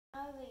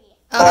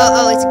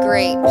Oh, it's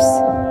grapes.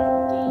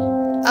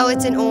 Oh,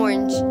 it's an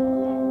orange.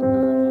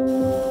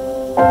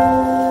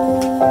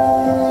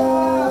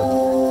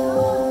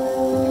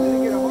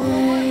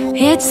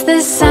 It's the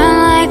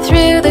sunlight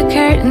through the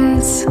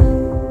curtains,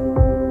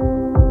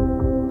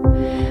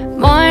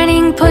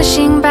 morning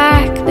pushing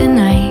back the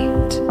night.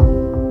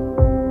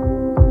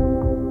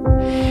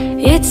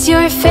 It's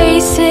your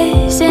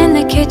faces in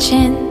the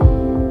kitchen,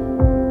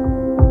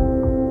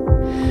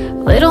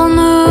 little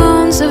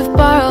moons of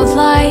borrowed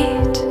light.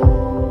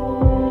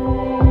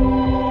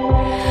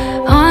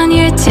 On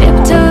your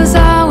tiptoes,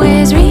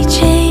 always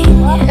reaching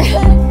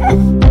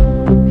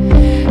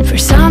for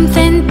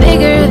something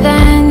bigger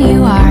than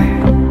you are.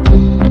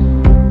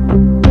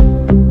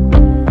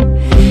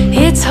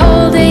 It's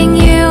holding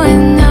you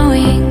and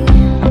knowing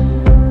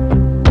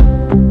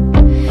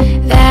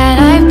that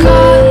I've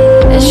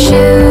caught a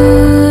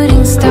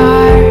shooting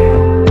star.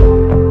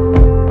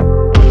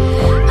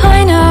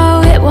 I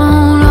know it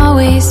won't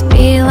always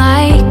be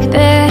like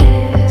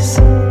this.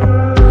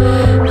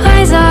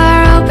 Eyes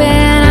are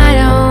open, I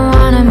don't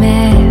wanna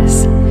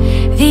miss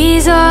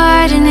these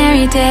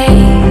ordinary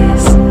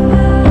days.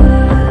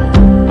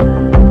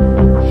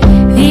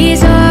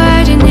 These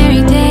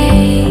ordinary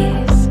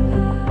days.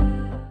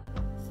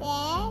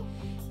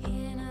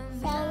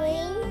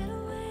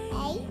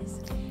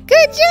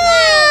 Good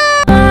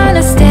job! I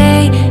wanna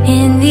stay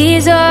in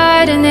these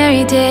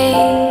ordinary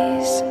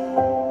days.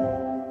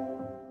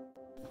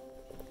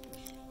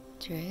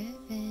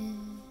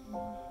 Driven.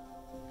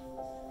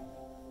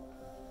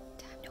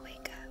 Time to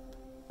wake up.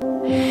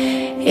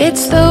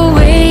 It's the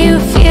way you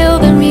feel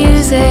the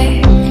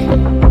music,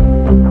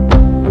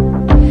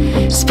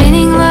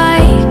 spinning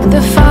like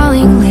the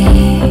falling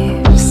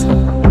leaves.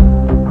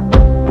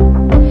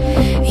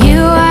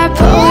 You are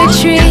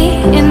poetry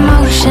in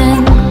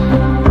motion,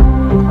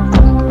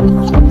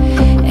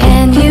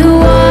 and you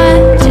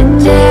want to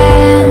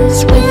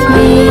dance with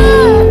me.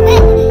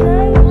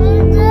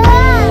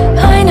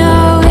 I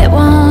know it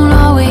won't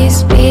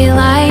always be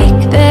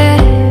like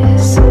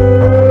this.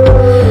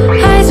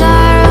 Eyes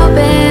are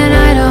open,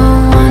 I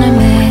don't wanna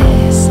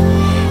miss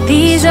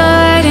these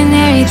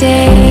ordinary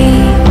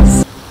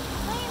days.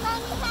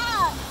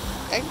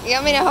 You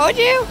want me to hold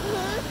you?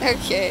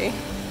 Okay.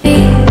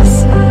 In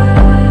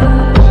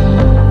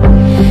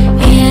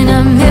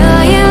a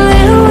million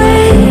little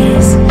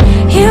ways,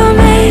 you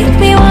make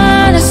me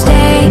wanna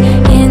stay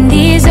in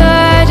these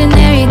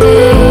ordinary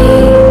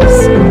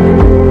days.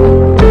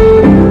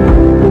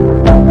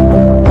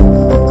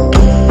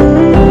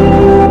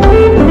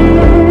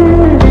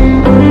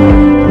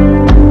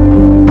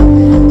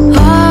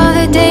 All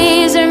the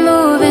days are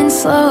moving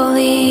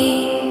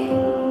slowly,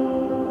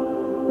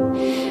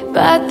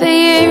 but the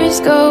years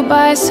go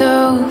by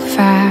so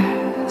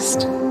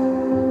fast.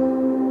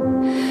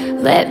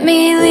 Let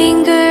me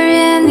linger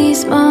in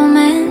these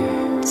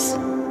moments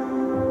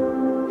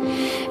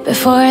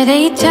before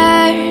they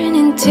turn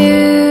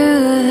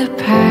into the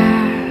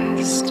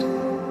past.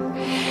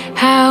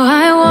 How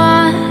I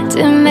want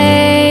to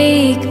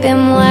make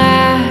them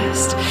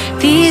last.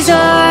 These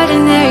are